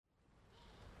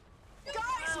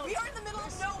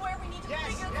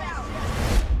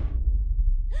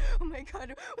my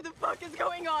god, what the fuck is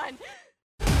going on?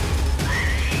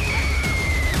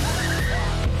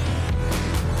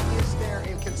 Is there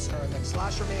a concern that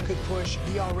Slasher Man could push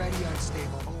the already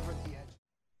unstable over the edge?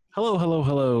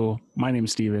 Hello. My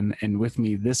name's Steven, and with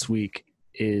me this week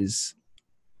is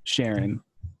Sharon.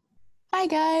 Hi,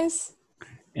 guys.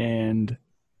 And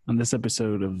on this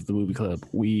episode of the Movie Club,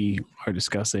 we are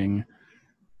discussing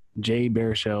Jay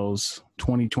Baruchel's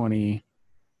 2020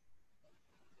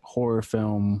 horror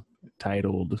film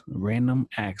titled Random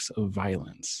Acts of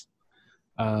Violence.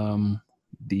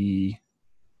 The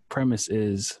premise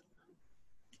is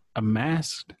a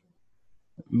masked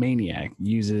maniac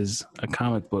uses a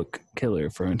comic book killer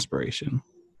for inspiration.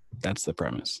 That's the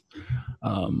premise.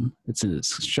 It's a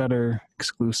Shudder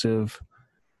exclusive.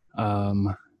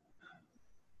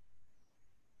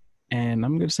 And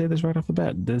I'm going to say this right off the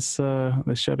bat.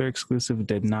 The Shudder exclusive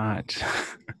did not.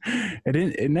 It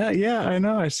didn't. Yeah, I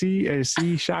know. I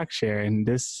see shock share, and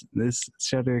this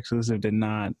Shudder exclusive did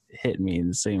not hit me in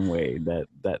the same way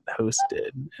that Host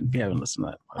did. And if you haven't listened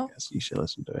to that podcast, you should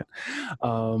listen to it.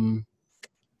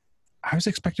 I was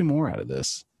expecting more out of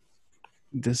this.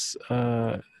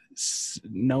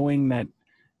 Knowing that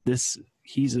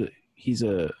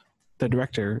the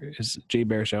director is Jay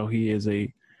Baruchel. He is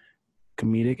a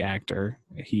comedic actor.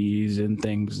 He's in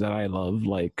things that I love,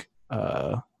 like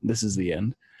This Is the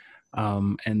End.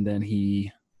 And then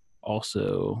he's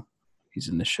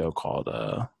in the show called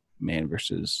Man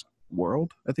vs.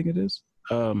 World, I think it is.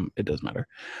 It does matter.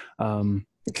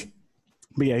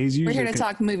 But yeah, we're here to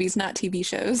talk movies, not TV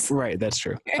shows. Right, that's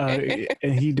true. And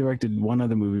he directed one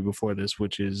other movie before this,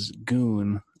 which is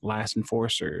Goon: Last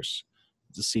Enforcers.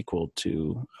 It's a sequel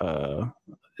to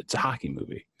it's a hockey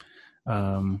movie.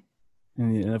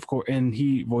 And of course, and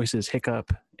he voices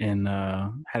Hiccup in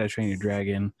How to Train Your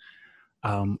Dragon.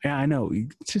 Yeah, I know.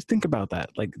 Just think about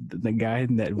that. Like the guy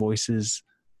that voices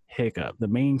Hiccup, the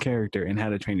main character in How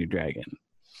to Train Your Dragon,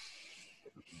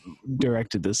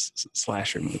 directed this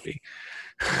slasher movie.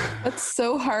 That's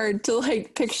so hard to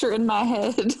picture in my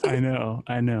head. I know.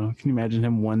 Can you imagine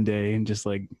him one day and just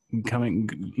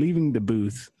leaving the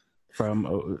booth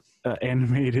from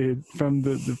animated for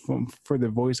the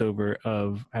voiceover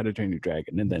of How to Train Your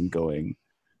Dragon, and then going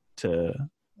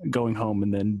home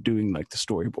and then doing the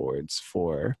storyboards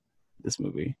for this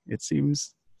movie? It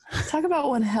seems. Talk about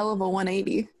one hell of a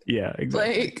 180. Yeah,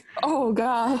 exactly. Oh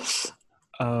gosh.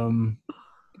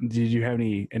 Did you have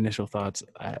any initial thoughts?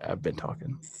 I've been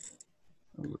talking.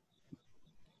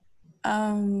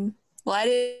 Well, I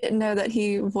didn't know that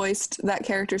he voiced that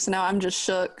character, so now I'm just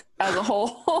shook as a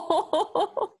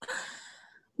whole.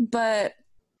 But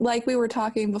like we were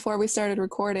talking before we started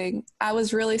recording, I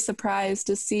was really surprised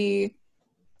to see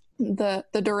the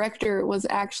director was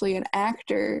actually an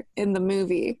actor in the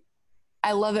movie.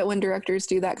 I love it when directors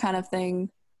do that kind of thing.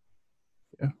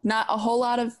 Yeah. Not a whole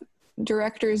lot of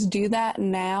directors do that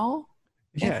now,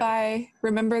 if I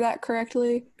remember that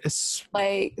correctly. It's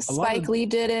Spike Lee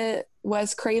did it,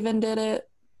 Wes Craven did it,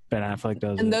 Ben Affleck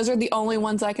does it. And those are the only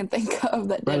ones I can think of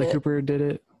that did Bradley it. Cooper did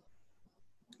it.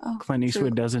 Oh, Clint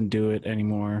Eastwood doesn't do it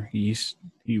anymore. He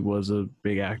was a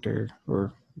big actor,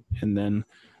 and then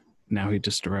now he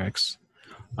just directs.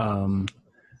 Jordan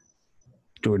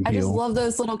Peele. I just love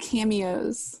those little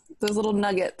cameos, those little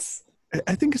nuggets.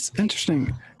 I think it's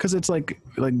interesting because it's like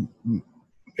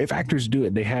if actors do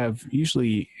it, they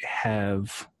usually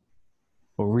have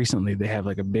recently they have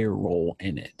a bigger role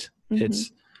in it. Mm-hmm.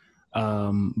 It's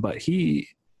but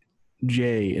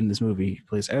Jay in this movie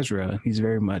plays Ezra. He's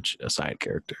very much a side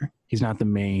character. He's not the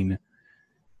main.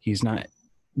 He's not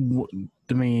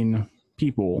the main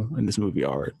people in this movie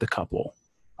are the couple.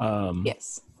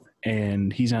 Yes,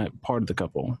 and he's not part of the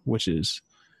couple, which is.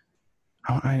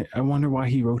 I wonder why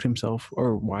he wrote himself,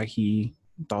 or why he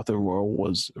thought the role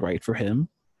was right for him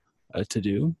to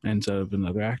do instead of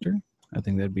another actor. I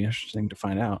think that'd be interesting to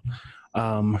find out.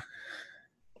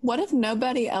 What if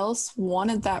nobody else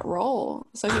wanted that role?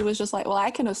 So he was just well,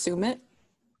 I can assume it.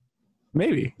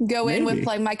 Maybe. Go in with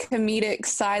my comedic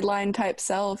sideline type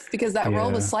self, because that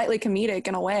role was slightly comedic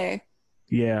in a way.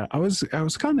 Yeah, I was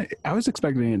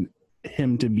expecting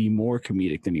him to be more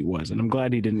comedic than he was, and I'm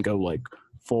glad he didn't go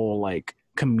full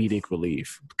comedic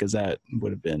relief, because that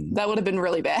would have been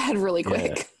really bad really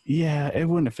quick. Yeah, it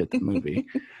wouldn't have fit the movie.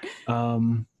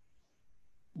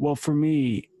 Well, for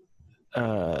me,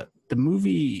 the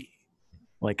movie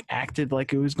acted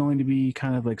like it was going to be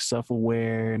kind of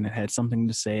self-aware, and it had something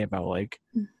to say about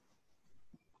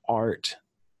art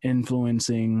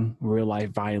influencing real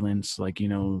life violence.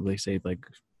 They say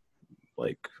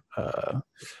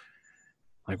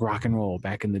like rock and roll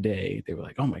back in the day. They were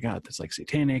like, oh my God, that's like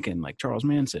satanic and like Charles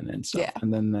Manson and stuff. Yeah.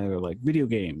 And then they were like video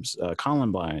games,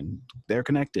 Columbine, they're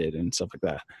connected and stuff like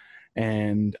that.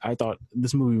 And I thought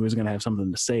this movie was going to have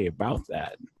something to say about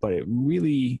that, but it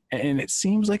really, and it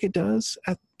seems like it does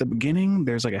at the beginning.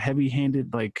 There's like a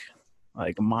heavy-handed like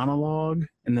monologue,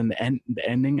 and then the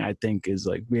ending I think is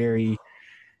like very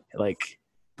like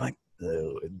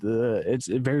it's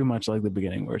very much like the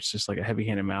beginning, where it's just like a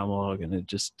heavy-handed monologue, and it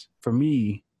just, for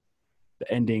me, the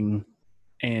ending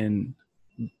and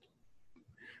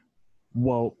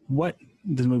well, what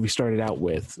this movie started out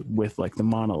with like the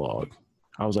monologue,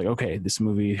 I was like, okay, this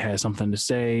movie has something to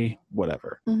say,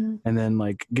 whatever. Mm-hmm. And then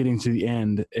like getting to the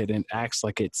end, it acts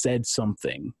like it said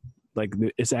something. Like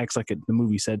it acts like the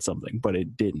movie said something, but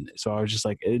it didn't. So I was just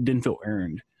like, it didn't feel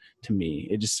earned to me.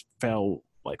 It just felt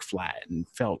like flat and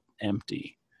felt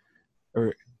empty.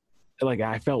 Or like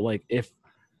I felt like if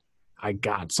I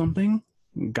got something,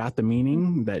 got the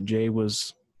meaning that Jay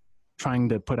was trying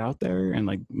to put out there and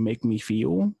like make me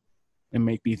feel and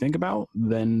make me think about,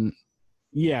 then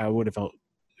yeah, I would have felt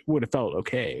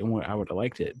okay, and I would have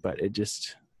liked it, but it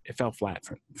felt flat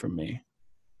for me.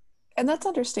 And that's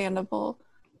understandable.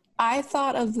 I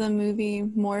thought of the movie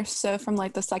more so from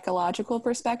like the psychological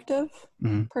perspective,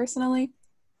 personally,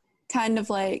 kind of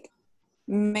like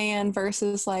man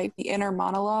versus like the inner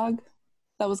monologue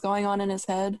that was going on in his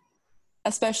head,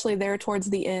 especially there towards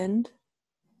the end.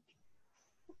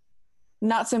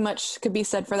 Not so much could be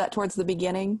said for that towards the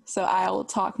beginning, so I'll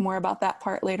talk more about that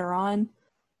part later on.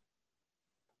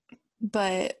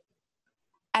 But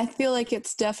I feel like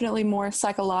it's definitely more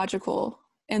psychological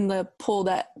in the pull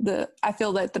that I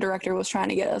feel that the director was trying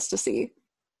to get us to see.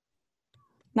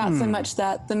 Not so much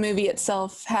that the movie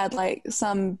itself had like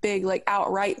some big like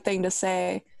outright thing to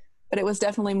say, but it was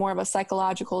definitely more of a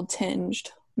psychological tinged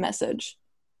message.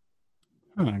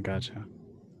 Oh, gotcha.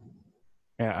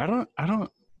 Yeah, I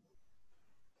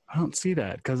don't see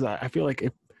that, because I feel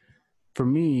like for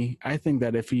me, I think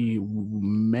that if he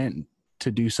meant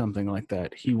to do something like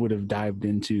that, he would have dived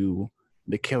into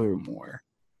the killer more.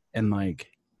 And like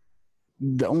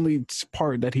the only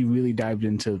part that he really dived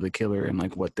into the killer and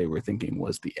like what they were thinking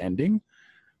was the ending.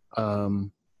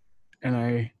 And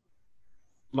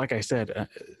like I said,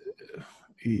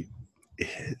 it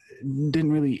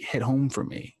didn't really hit home for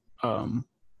me.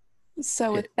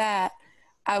 So with that,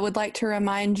 I would like to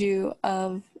remind you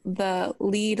of the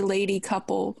lead lady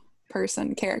couple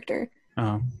person character.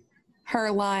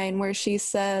 Her line where she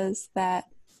says that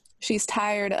she's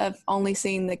tired of only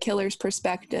seeing the killer's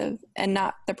perspective and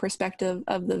not the perspective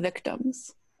of the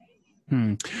victims.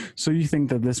 So you think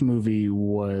that this movie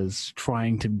was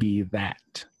trying to be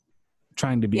that?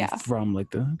 Trying to be from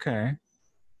like okay.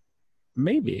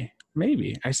 Maybe.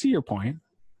 I see your point.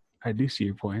 I do see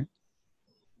your point.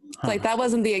 Like that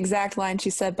wasn't the exact line she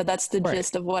said, but that's the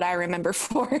gist of what I remember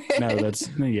for it. No,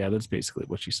 that's basically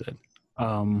what she said.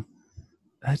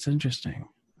 That's interesting.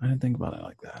 I didn't think about it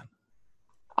like that.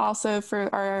 Also,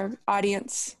 for our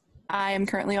audience, I am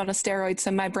currently on a steroid, so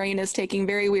my brain is taking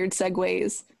very weird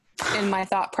segues in my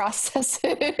thought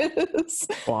processes.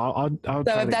 Well, I'll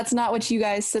so if that's not what you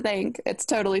guys think, it's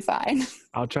totally fine.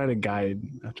 I'll try to guide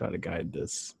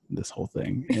this whole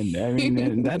thing, and I mean,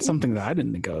 and that's something that I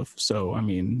didn't think of. So I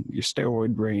mean, your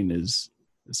steroid brain is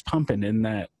pumping in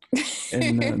that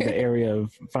in the area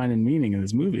of finding meaning in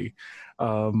this movie.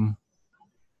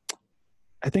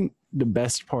 I think the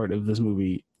best part of this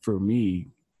movie for me,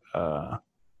 while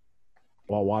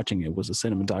watching it, was the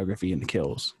cinematography and the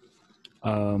kills.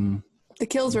 The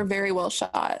kills were very well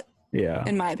shot. Yeah,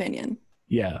 in my opinion.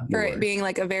 Yeah, for it being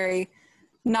like a very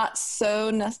not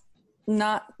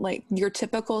like your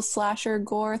typical slasher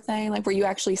gore thing, like where you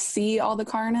actually see all the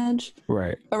carnage,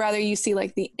 right? But rather you see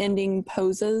like the ending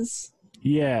poses.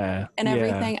 Yeah, and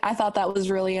everything. I thought that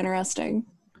was really interesting.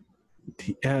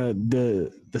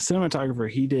 The cinematographer,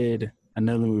 he did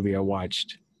another movie I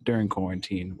watched during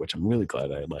quarantine, which I'm really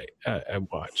glad I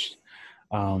watched,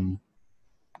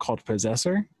 called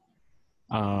Possessor.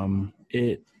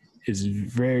 It is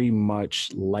very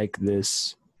much like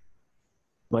this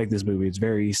movie. It's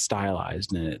very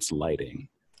stylized in its lighting.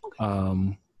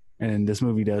 And this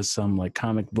movie does some like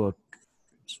comic book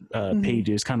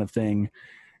pages kind of thing.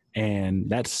 And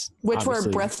which were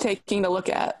breathtaking to look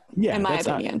at, in my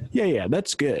opinion.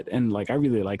 That's good. And like, I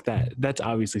really like that. That's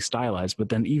obviously stylized, but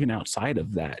then even outside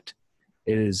of that,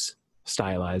 it is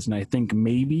stylized. And I think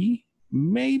maybe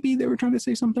they were trying to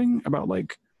say something about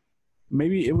like,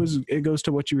 maybe it goes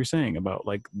to what you were saying about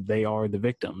like, they are the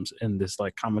victims in this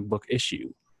like comic book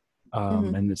issue.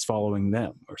 And it's following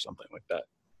them or something like that.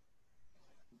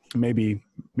 Maybe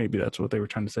that's what they were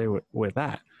trying to say with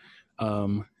that.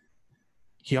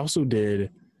 He also did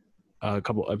a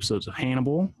couple episodes of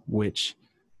Hannibal, which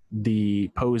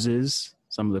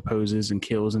some of the poses and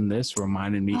kills in this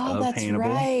reminded me of that's Hannibal.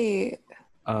 Right.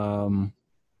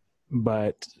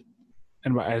 But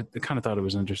I kind of thought it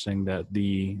was interesting that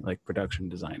the like production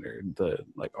designer, the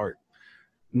like art,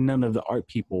 none of the art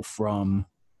people from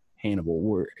Hannibal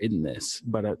were in this,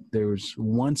 but there was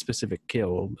one specific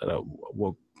kill that I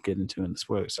will get into in the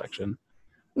spoiler section.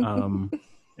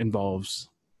 Involves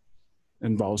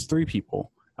three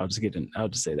people. I'll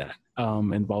just say that.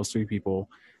 Involves three people.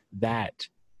 That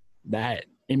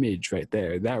image right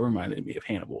there, that reminded me of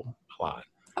Hannibal a lot.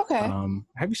 Okay.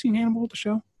 Have you seen Hannibal, the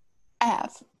show? I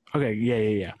have. Okay,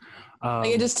 yeah. Like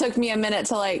it just took me a minute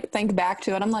to like think back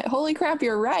to it. I'm like, holy crap,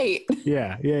 you're right.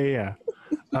 Yeah.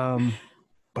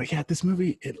 But yeah, this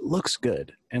movie, it looks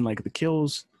good, and like the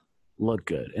kills look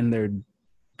good, and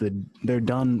they're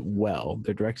done well.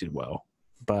 They're directed well,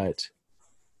 but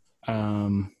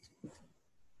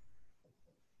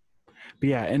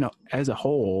yeah, and as a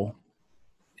whole,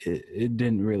 it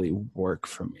didn't really work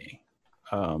for me.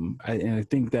 I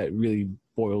think that really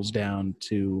boils down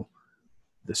to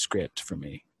the script for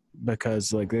me,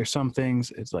 because like there's some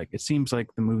things, it's like it seems like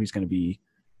the movie's going to be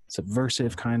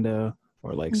subversive kind of,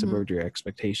 or like subvert your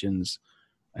expectations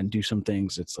and do some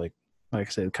things. It's like I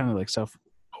said, kind of like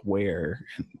self-aware,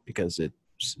 because it's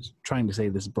trying to say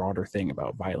this broader thing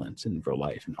about violence in real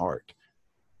life and art,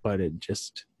 but it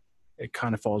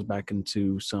kind of falls back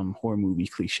into some horror movie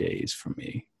cliches for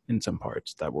me in some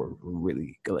parts that were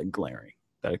really like glaring,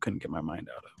 that I couldn't get my mind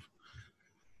out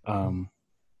of.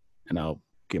 And I'll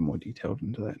get more detailed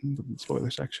into that in the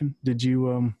spoiler section. Did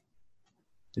you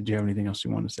have anything else you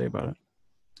want to say about it?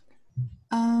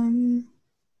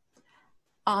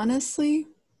 Honestly,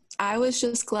 I was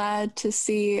just glad to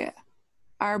see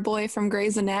our boy from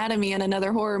Grey's Anatomy in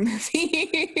another horror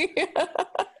movie.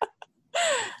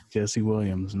 Jesse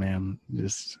Williams, man,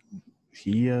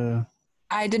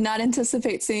 I did not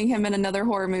anticipate seeing him in another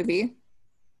horror movie.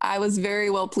 I was very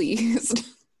well pleased.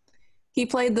 He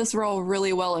played this role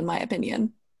really well, in my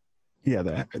opinion.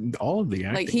 Yeah, all of the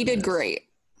acting. Like, he did great.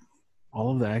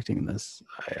 All of the acting in this,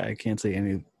 I can't say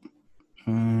any.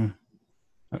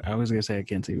 I was gonna say I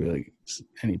can't say really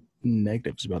any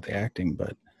negatives about the acting,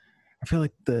 but I feel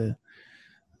like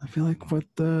with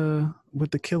the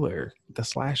killer, the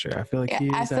slasher, I feel like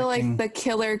I feel like the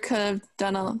killer could have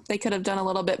done a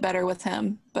little bit better with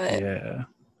him, but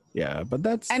yeah, but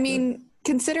that's. I mean,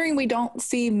 considering we don't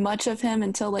see much of him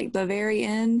until like the very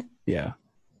end. Yeah.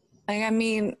 Like, I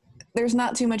mean, there's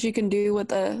not too much you can do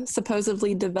with a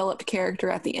supposedly developed character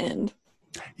at the end.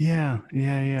 Yeah.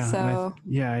 So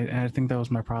I think that was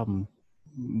my problem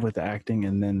with the acting,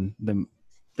 and then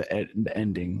the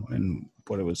ending and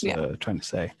what it was trying to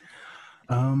say.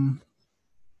 All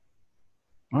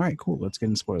right, cool. Let's get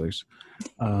into spoilers.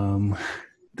 The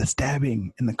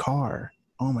stabbing in the car.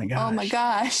 Oh my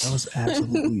gosh. That was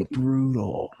absolutely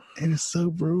brutal. It is so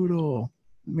brutal.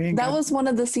 Man, that was one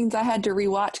of the scenes I had to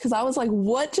rewatch because I was like,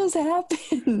 what just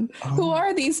happened? Who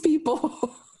are these people?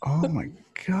 Oh my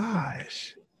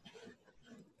gosh.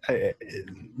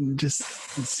 Just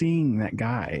seeing that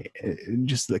guy,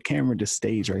 just the camera just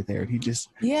stays right there. The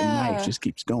knife just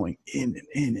keeps going in and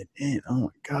in and in. Oh my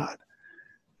God.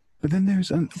 But then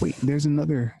there's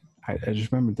another, I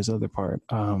just remembered this other part.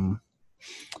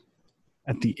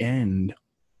 At the end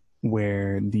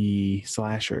where the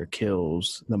slasher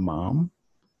kills the mom,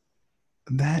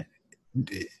 that,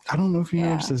 I don't know if you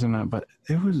noticed this or not, but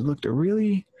it was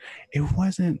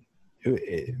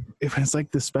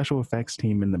like the special effects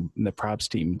team and the props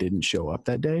team didn't show up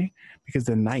that day, because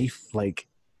the knife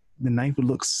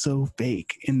looks so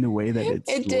fake in the way that it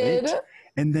lit. Did.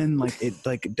 And then like it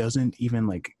like doesn't even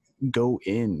like go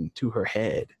into her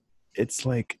head. It's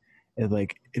like it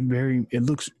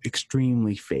looks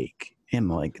extremely fake. And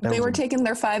like they were taking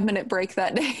their 5-minute break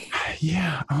that day.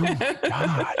 Yeah. Oh my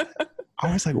God.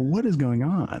 I was like, what is going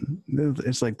on?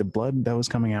 It's like the blood that was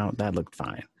coming out, that looked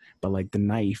fine. But like the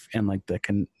knife and like the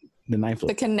knife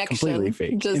looked completely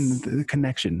fake. And the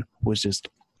connection was just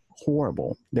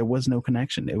horrible. There was no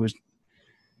connection. It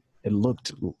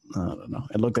looked, I don't know.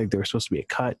 It looked like there was supposed to be a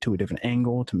cut to a different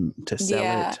angle to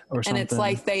sell it or something. And it's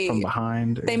like from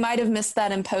behind. They might have missed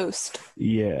that in post.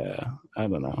 Yeah. I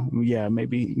don't know. Yeah.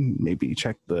 Maybe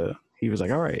check he was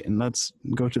like, all right, and let's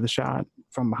go to the shot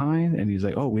from behind. And he's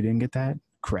like, oh, we didn't get that?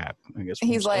 Crap. I guess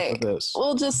he's like,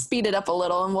 we'll just speed it up a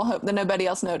little and we'll hope that nobody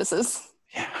else notices.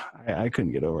 Yeah. I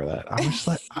couldn't get over that. I was just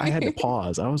like, I had to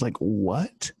pause. I was like,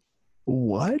 what?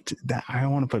 That I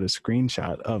want to put a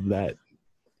screenshot of that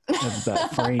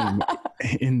frame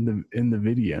in the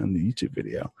video, in the YouTube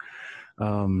video.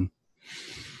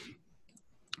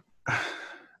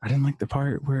 I didn't like the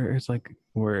part where it's like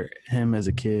where him as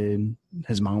a kid,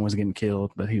 his mom was getting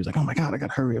killed, but he was like, "Oh my god, I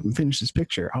gotta hurry up and finish this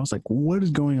picture." I was like, "What is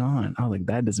going on?" I was like,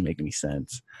 "That doesn't make any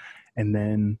sense." And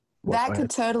then that could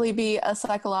totally be a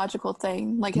psychological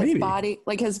thing, like his body,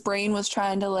 like his brain was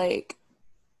trying to like,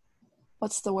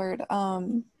 what's the word?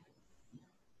 Kind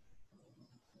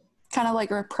of like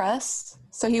repress.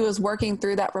 So he was working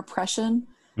through that repression.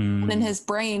 And in his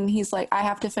brain, he's like, I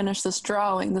have to finish this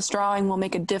drawing. This drawing will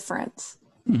make a difference.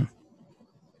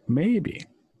 Maybe.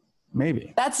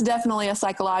 That's definitely a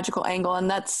psychological angle. And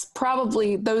that's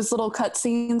probably, those little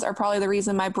cutscenes are probably the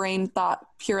reason my brain thought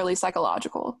purely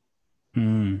psychological.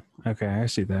 Okay, I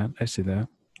see that.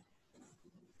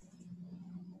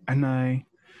 And I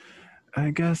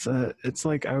guess it's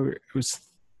like it was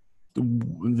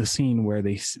the scene where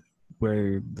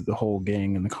the whole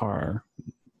gang in the car,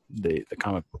 the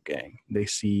comic book gang, they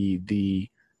see the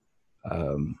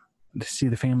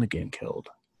family getting killed,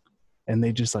 and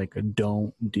they just like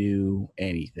don't do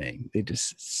anything. They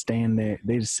just stand there.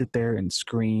 They just sit there and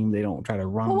scream. They don't try to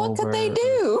run. Well, what could they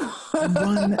do?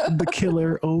 Run the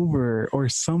killer over or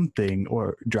something,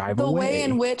 or drive away. The way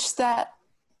in which that.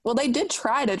 Well, they did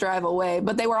try to drive away,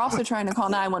 but they were also trying to call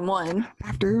 911.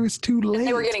 After it was too late.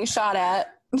 They were getting shot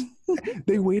at.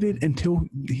 They waited until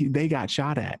they got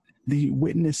shot at. They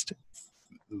witnessed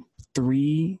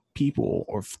 3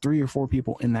 or 4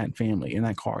 people in that family, in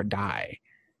that car, die.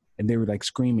 And they were like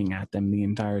screaming at them the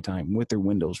entire time with their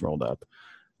windows rolled up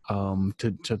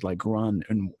to like run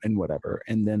and whatever.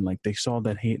 And then like they saw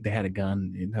that they had a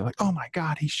gun, and they're like, oh my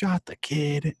God, he shot the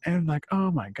kid. And I'm like, oh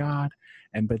my God.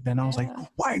 But then I was like,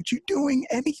 why aren't you doing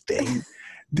anything?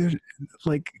 There's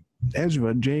like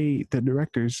Ezra J, the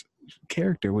director's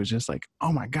character, was just like,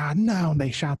 oh my God, no, they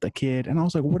shot the kid. And I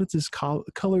was like, what is this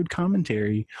colored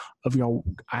commentary of y'all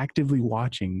actively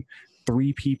watching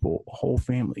 3 people, a whole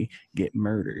family, get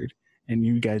murdered, and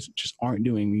you guys just aren't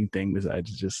doing anything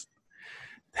besides just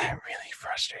that? Really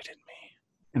frustrated me.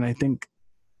 And I think,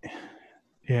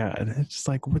 yeah, it's just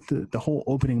like with the whole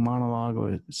opening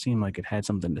monologue, it seemed like it had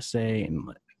something to say, and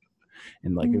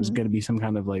like it was going to be some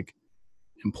kind of like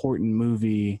important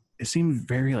movie. It seemed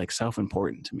very like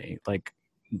self-important to me. Like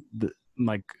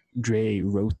Dre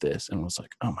wrote this and was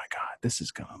like, oh my God, this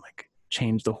is gonna like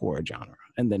change the horror genre,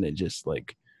 and then it just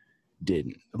like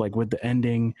didn't. Like with the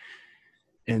ending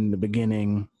and the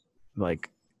beginning, like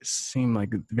seemed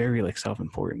like very like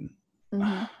self-important.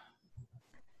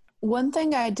 One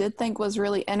thing I did think was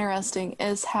really interesting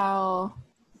is how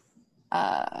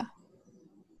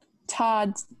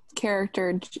Todd's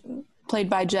character, played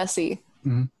by Jesse,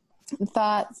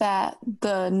 thought that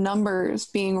the numbers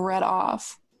being read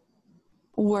off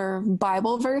were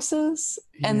Bible verses.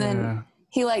 And then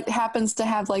he like happens to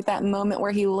have like that moment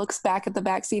where he looks back at the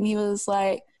backseat and he was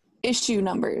like, issue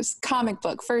numbers, comic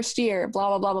book, first year, blah,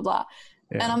 blah, blah, blah, blah.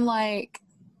 And I'm like,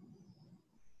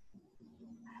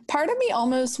 part of me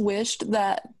almost wished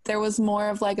that there was more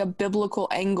of like a biblical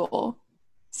angle,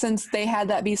 since they had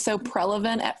that be so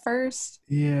prevalent at first.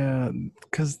 Yeah,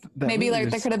 because maybe like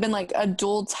there could have been like a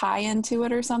dual tie-in to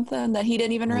it or something that he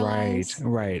didn't even realize.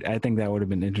 Right. I think that would have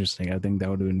been interesting. I think that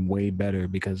would have been way better,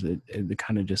 because it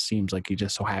kind of just seems like he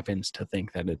just so happens to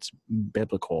think that it's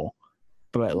biblical,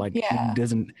 but like he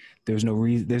doesn't. There's no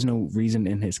reason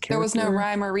in his character. There was no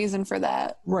rhyme or reason for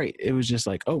that. Right. It was just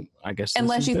like, oh, I guess.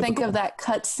 Unless you think of that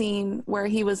cut scene where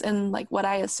he was in like what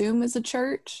I assume is a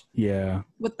church. Yeah.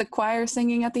 With the choir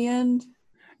singing at the end.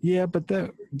 Yeah, but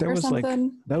there was something.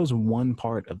 Like that was one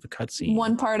part of the cutscene.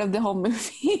 One part of the whole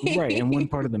movie. Right, and one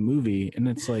part of the movie, and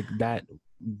it's like that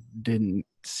didn't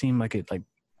seem like it. Like,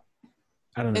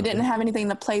 I don't know. It didn't have anything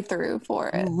to play through for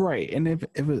it. Right, and if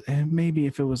it was, maybe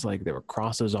if it was like there were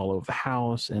crosses all over the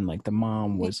house, and like the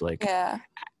mom was like,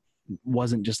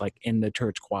 wasn't just like in the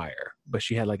church choir, but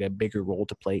she had like a bigger role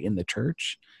to play in the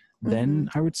church, then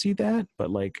I would see that. But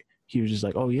like he was just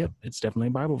like, oh yep, it's definitely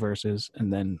Bible verses,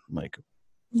 and then like.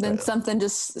 Then something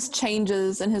just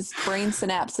changes in his brain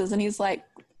synapses, and he's like,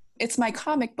 it's my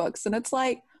comic books. And it's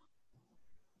like,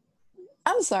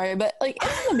 I'm sorry, but like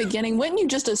in the beginning, wouldn't you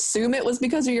just assume it was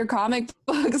because of your comic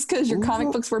books, because your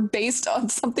comic books were based on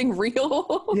something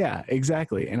real? Yeah,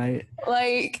 exactly. And I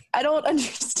don't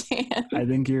understand. I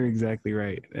think you're exactly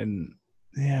right. And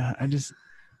yeah, I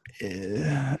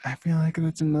feel like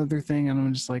that's another thing. And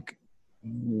I'm just like,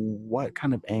 what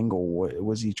kind of angle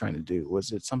was he trying to do?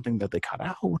 Was it something that they cut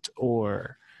out,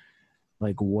 or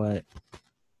like what?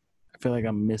 I feel like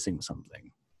I'm missing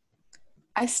something.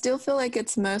 I still feel like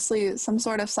it's mostly some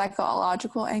sort of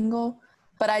psychological angle,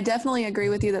 but I definitely agree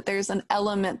with you that there's an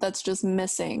element that's just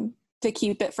missing to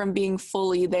keep it from being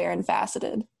fully there and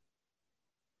faceted.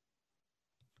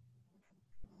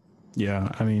 Yeah,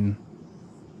 I mean,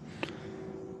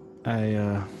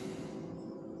 I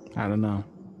don't know.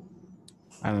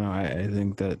 I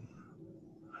think that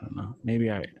I don't know. Maybe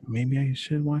I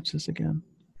should watch this again,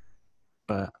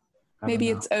 but I don't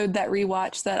Maybe know. it's owed that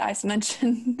rewatch that Ice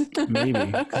mentioned. Maybe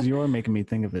because you're making me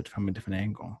think of it from a different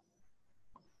angle.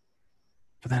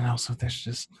 But then also, there's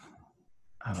just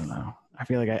I don't know. I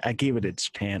feel like I gave it its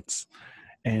chance,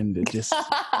 and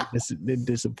it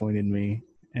disappointed me.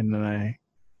 And then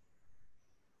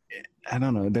I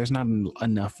don't know. There's not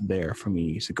enough there for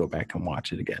me to go back and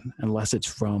watch it again, unless it's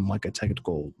from like a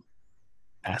technical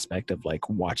aspect of like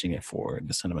watching it for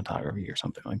the cinematography or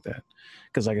something like that.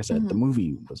 Because like I said, the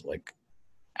movie was like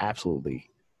absolutely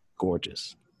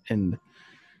gorgeous, and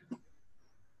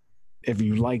if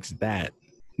you liked that,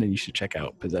 then you should check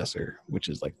out Possessor, which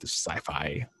is like the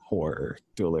sci-fi horror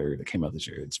thriller that came out this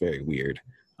year. It's very weird,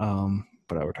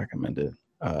 but I would recommend it.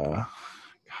 God,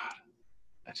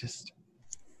 I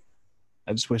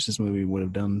just wish this movie would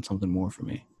have done something more for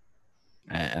me.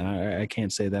 And I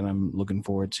can't say that I'm looking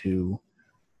forward to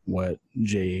what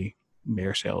Jay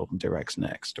Baruchel directs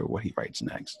next or what he writes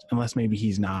next, unless maybe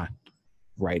he's not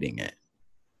writing it.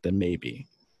 Then maybe,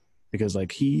 because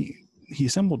like he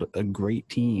assembled a great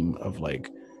team of like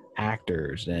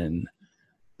actors and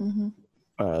the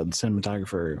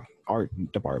cinematographer, art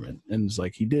department, and it's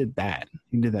like he did that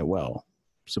well.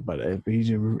 So, but if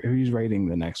he's writing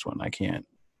the next one, I can't.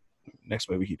 Next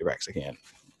movie he directs, I can't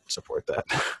support that.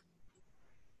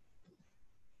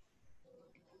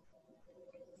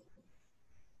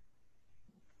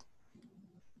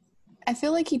 I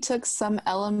feel like he took some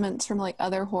elements from like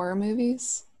other horror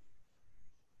movies.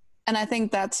 And I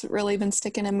think that's really been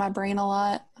sticking in my brain a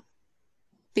lot,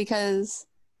 because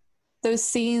those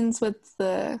scenes with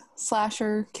the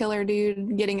slasher killer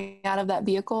dude getting out of that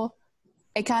vehicle,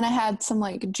 it kind of had some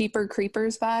like Jeeper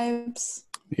Creepers vibes.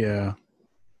 Yeah.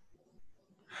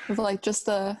 With like just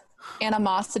the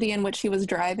animosity in which he was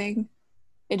driving.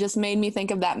 It just made me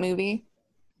think of that movie.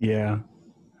 Yeah.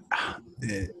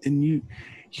 And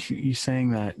you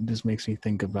saying that just makes me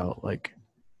think about like,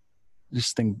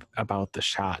 just think about the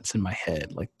shots in my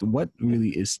head. Like what really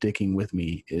is sticking with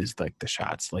me is like the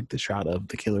shots, like the shot of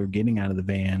the killer getting out of the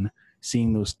van,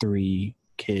 seeing those three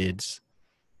kids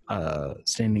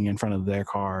standing in front of their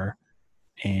car,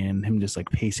 and him just like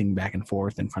pacing back and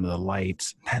forth in front of the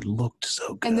lights. That looked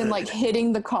so good. And then like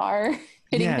hitting the car,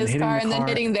 his car, and then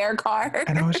hitting their car.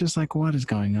 And I was just like, what is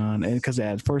going on? Because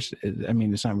at first, I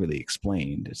mean, it's not really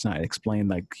explained. It's not explained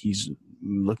like he's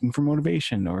looking for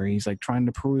motivation or he's like trying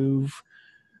to prove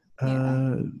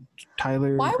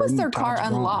Tyler. Why was their car Todd's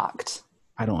unlocked? Wrong.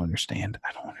 I don't understand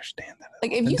that.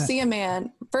 Like if you see a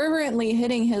man fervently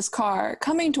hitting his car,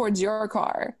 coming towards your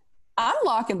car, I'm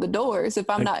locking the doors if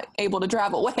I'm not able to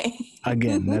drive away.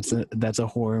 Again, that's a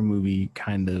horror movie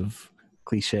kind of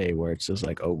cliche where it's just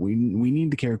like, oh, we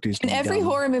need the characters to in every dumb.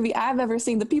 Horror movie I've ever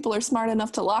seen, the people are smart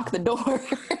enough to lock the door.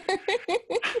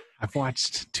 I've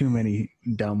watched too many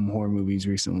dumb horror movies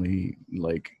recently.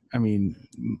 Like, I mean,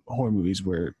 horror movies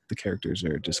where the characters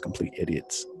are just complete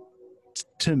idiots.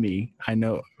 To me, I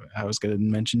know I was going to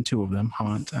mention two of them.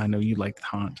 Haunt. I know you liked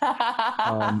Haunt.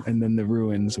 And then The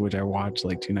Ruins, which I watched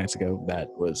like 2 nights ago. That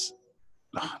was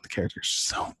the character's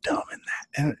so dumb in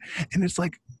that, and it's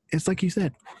like you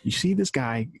said. You see this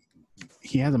guy,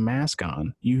 he has a mask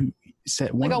on. You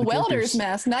set one like a welder's characters,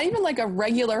 mask, not even like a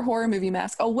regular horror movie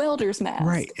mask, a welder's mask.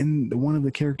 right? And one of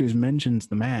the characters mentions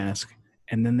the mask,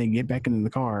 and then they get back into the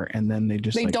car, and then they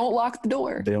don't lock the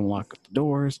door. They don't lock the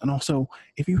doors, and also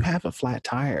if you have a flat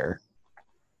tire,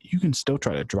 you can still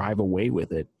try to drive away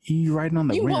with it. You're riding on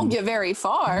the rim. You won't get very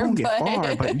far. You won't get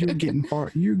far, but you're getting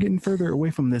far. You're getting further away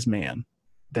from this man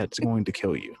that's going to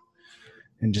kill you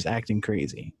and just acting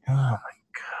crazy. Oh my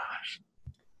gosh.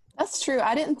 That's true.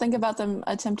 I didn't think about them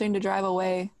attempting to drive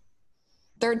away.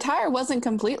 Their tire wasn't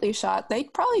completely shot.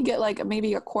 They'd probably get like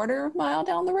maybe a quarter mile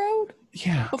down the road.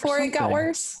 Yeah. Before it got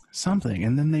worse. Something.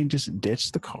 And then they just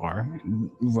ditch the car,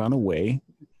 run away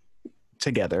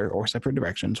together or separate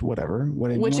directions, whatever.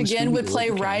 Which again would play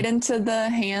right into the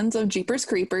hands of Jeepers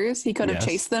Creepers. He could have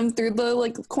chased them through the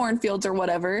like cornfields or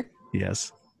whatever.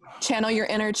 Yes. Channel your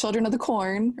inner children of the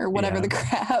corn or whatever the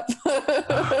crap.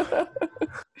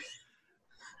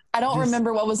 I don't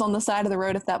remember what was on the side of the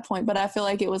road at that point, but I feel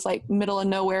like it was like middle of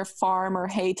nowhere farm or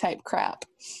hay type crap.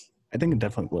 I think it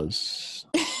definitely was.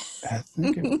 I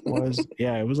think it was.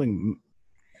 Yeah, it was like. It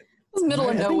was middle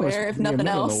of nowhere, if nothing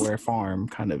else. Middle of nowhere farm,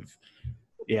 kind of.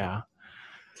 Yeah.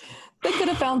 They could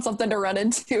have found something to run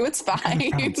into. It's fine.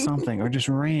 Found something, or just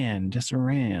ran.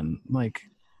 Like,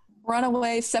 run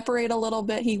away, separate a little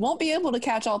bit. He won't be able to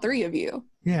catch all three of you.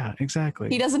 Yeah, exactly.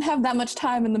 He doesn't have that much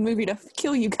time in the movie to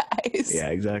kill you guys. Yeah,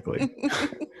 exactly.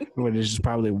 Which is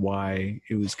probably why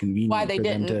it was convenient Why they for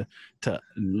them didn't. to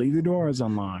leave the doors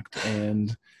unlocked.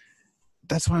 And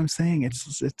that's what I'm saying.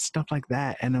 It's stuff like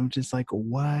that. And I'm just like,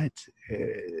 what?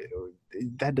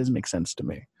 That doesn't make sense to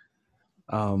me.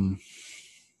 I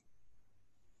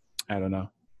don't know.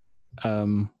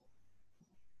 I'm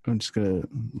just going to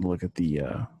look at the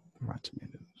Rotten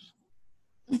Tomatoes.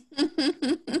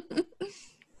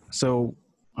 So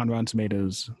on Rotten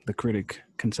Tomatoes, the critic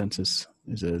consensus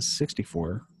is a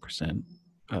 64%,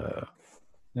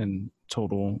 and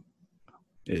total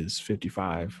is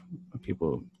 55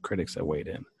 people, critics that weighed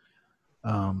in.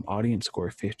 Audience score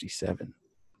 57%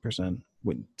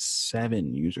 with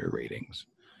 7 user ratings.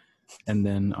 And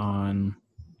then on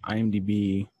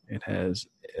IMDb, it has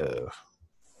a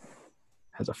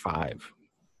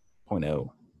 5.0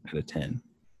 out of 10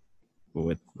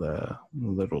 with a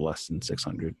little less than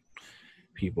 600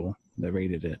 people that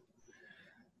rated it.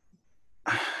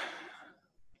 I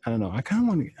don't know. I kind of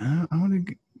want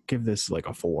to give this like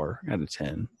a 4 out of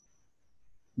 10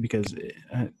 because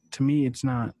to me, it's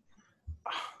not.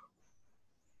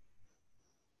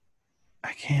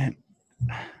 I can't.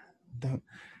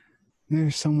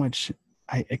 There's so much.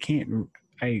 I can't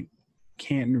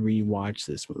rewatch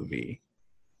this movie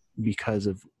because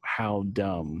of how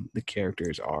dumb the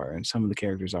characters are, and some of the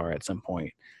characters are at some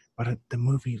point. But the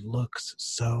movie looks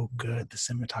so good. The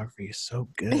cinematography is so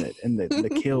good, and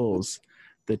the kills,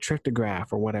 the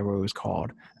trictograph or whatever it was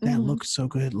called, that looked so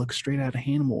good. Looked straight out of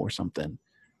Hannibal or something,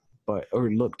 or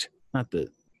looked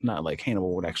not like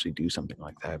Hannibal would actually do something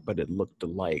like that, but it looked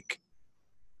like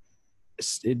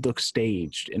it looked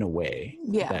staged in a way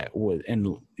that would,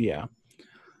 and yeah,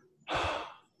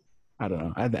 I don't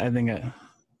know. I think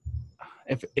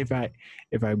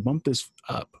if I bump this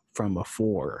up from a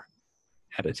 4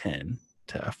 out of 10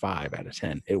 to a 5 out of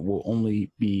 10, it will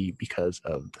only be because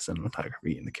of the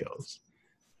cinematography and the kills.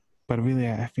 But really,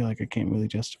 I feel like I can't really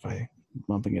justify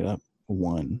bumping it up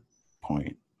 1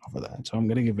 point over that. So I'm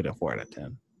going to give it a 4 out of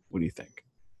 10. What do you think?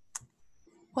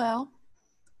 Well,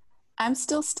 I'm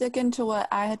still sticking to what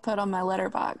I had put on my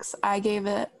letterbox. I gave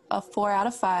it a 4 out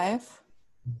of 5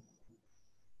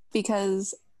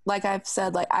 because, like I've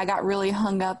said, like I got really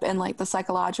hung up in like the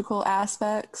psychological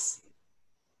aspects.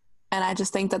 And I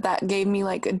just think that gave me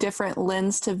like a different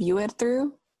lens to view it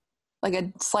through, like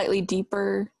a slightly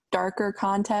deeper, darker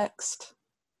context.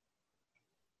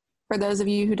 For those of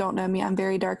you who don't know me, I'm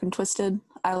very dark and twisted.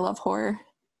 I love horror.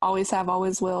 Always have,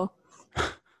 always will.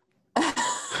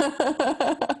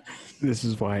 This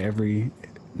is why every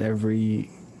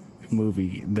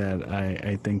movie that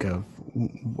I think of,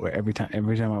 every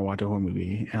time I watch a horror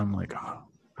movie, I'm like, oh,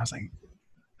 I was like,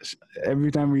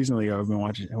 every time recently I've been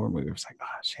watching a horror movie, I was like, oh,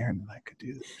 Sharon and I could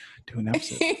do an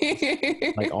episode.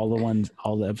 Like all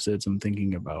the episodes I'm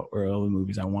thinking about, or all the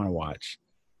movies I want to watch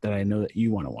that I know that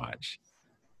you want to watch,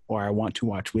 or I want to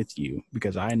watch with you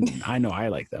because I know I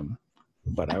like them,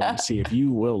 but I want to see if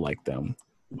you will like them.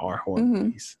 Are horror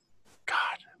movies. God,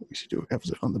 we should do an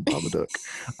episode on the Babadook.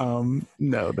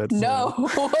 No, that's no.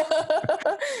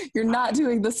 You're not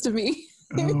doing this to me.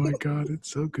 Oh my God, it's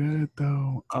so good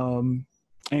though.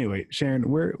 Anyway, Sharon,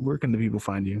 where can the people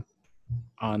find you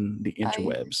on the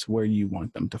interwebs? Where you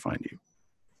want them to find you?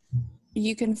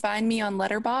 You can find me on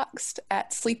Letterboxd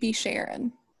at Sleepy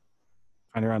Sharon.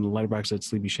 Find her on the Letterboxd at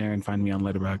Sleepy Sharon. Find me on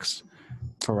Letterboxd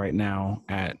for right now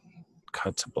at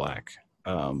Cut to Black.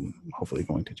 Hopefully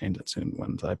going to change that soon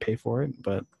once I pay for it,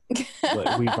 but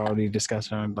we've already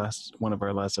discussed on one of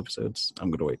our last episodes.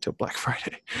 I'm gonna wait till Black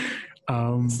Friday.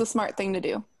 It's the smart thing to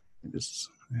do. It's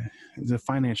a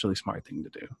financially smart thing to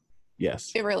do.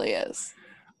 Yes, it really is.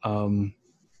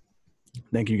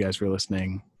 Thank you guys for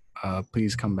listening.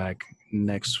 Please come back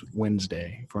next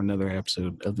Wednesday for another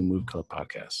episode of the Movie Club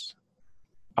podcast.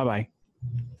 Bye.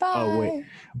 Bye. Oh wait.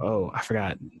 Oh, I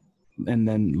forgot. And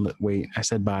then wait, I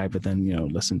said bye, but then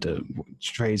listen to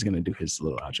Trey's gonna do his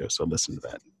little outro, so listen to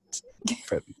that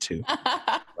too.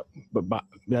 but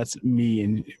that's me,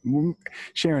 and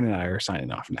Sharon and I are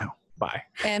signing off now. Bye.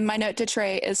 And my note to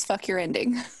Trey is "fuck your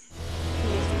ending."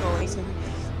 He's going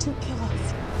to kill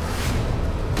us.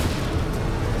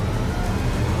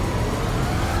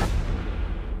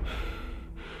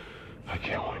 I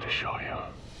can't wait to show you.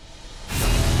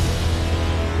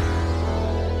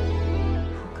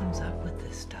 Who comes up with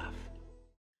this stuff?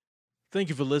 Thank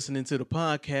you for listening to the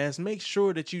podcast. Make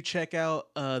sure that you check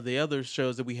out the other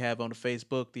shows that we have on the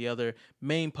Facebook, the other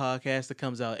main podcast that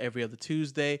comes out every other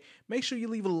Tuesday. Make sure you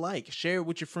leave a like, share it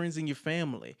with your friends and your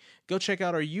family. Go check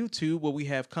out our YouTube where we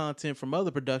have content from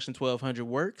other Production 1200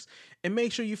 works. And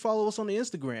make sure you follow us on the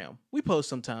Instagram. We post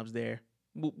sometimes there.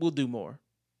 We'll do more.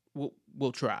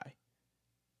 We'll try.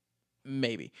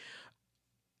 Maybe.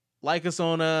 Like us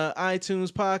on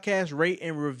iTunes podcast, rate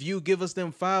and review. Give us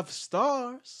them 5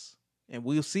 stars. And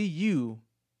we'll see you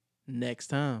next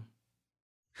time.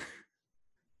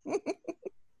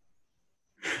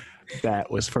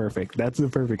 That was perfect. That's the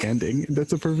perfect ending.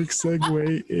 That's a perfect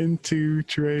segue into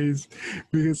Trey's,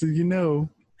 because I'm going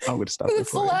to stop.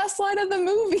 It's the last line of the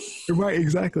movie. Right,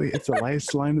 exactly. It's the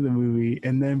last line of the movie,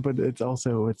 and then, but it's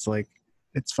also, it's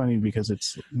funny because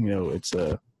it's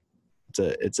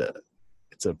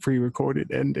a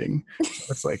pre-recorded ending.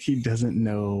 So it's like he doesn't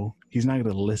know. He's not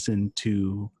going to listen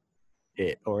to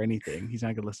it or anything. He's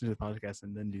not going to listen to the podcast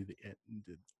and then do the.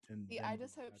 I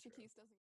just hope Shaquille doesn't.